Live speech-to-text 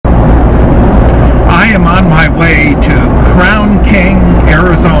my way to Crown King,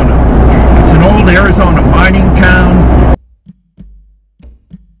 Arizona. It's an old Arizona mining town.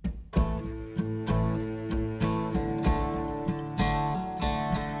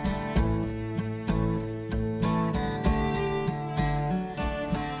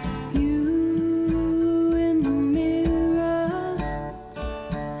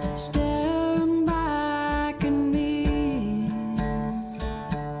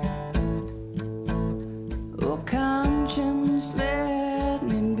 Conscience, let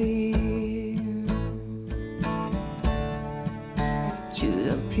me be to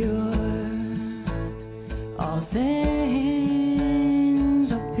the pure. All things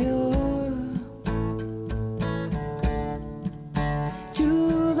are pure to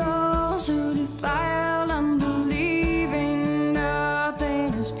those who defile unbelieving.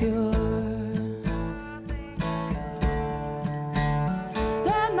 Nothing is pure.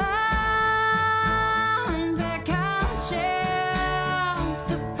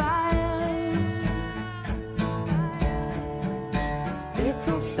 They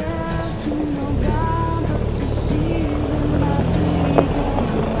profess to know God, but deceive them by deeds and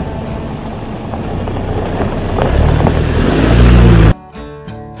lies.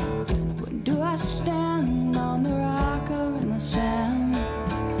 When do I stand on the rock or in the sand?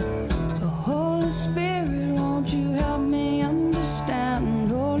 The Holy Spirit, won't you help me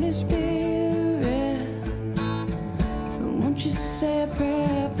understand? Holy Spirit, won't you say a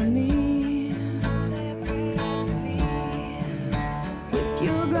prayer for me?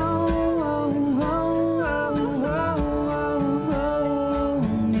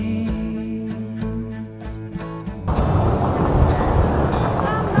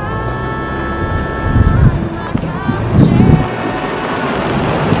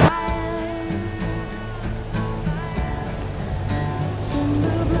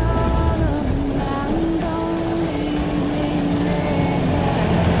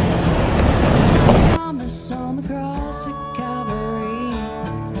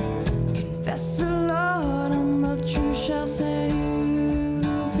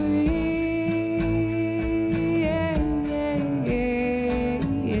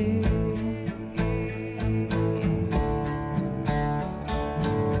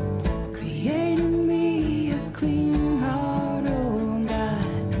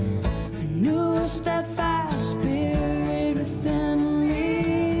 Steadfast spirit within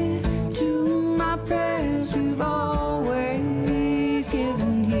me, to my prayers you've always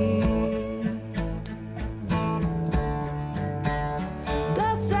given heed.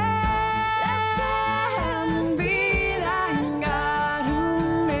 Blessed be thy God who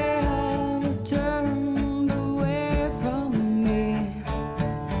never turned away from me.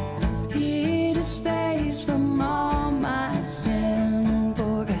 He hid his face from all my sin,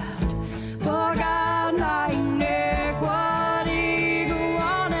 forgot my iniquity. Go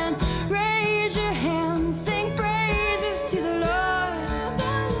on and raise your hand, sing praises to the Lord.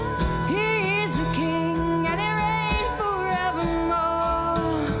 He is a king and he reigns forevermore.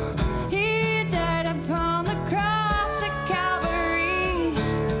 He died upon the cross at Calvary.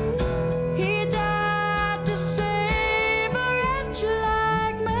 He died to save a wretch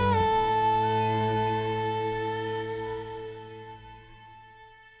like me.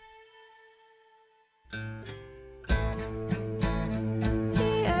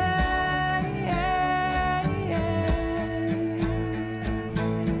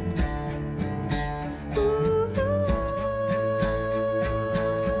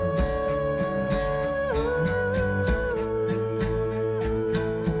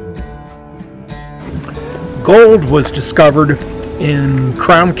 Gold was discovered in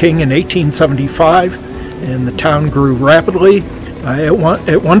Crown King in 1875, and the town grew rapidly. At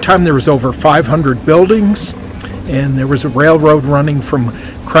one time there was over 500 buildings, and there was a railroad running from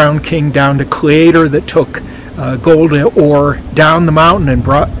Crown King down to Cleator that took gold ore down the mountain and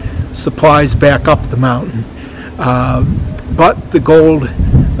brought supplies back up the mountain. But the gold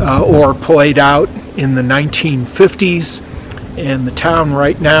ore played out in the 1950s, and the town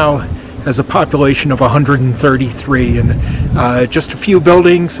right now has a population of 133 and just a few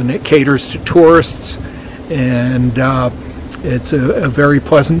buildings, and it caters to tourists, and it's a very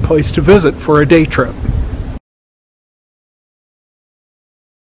pleasant place to visit for a day trip.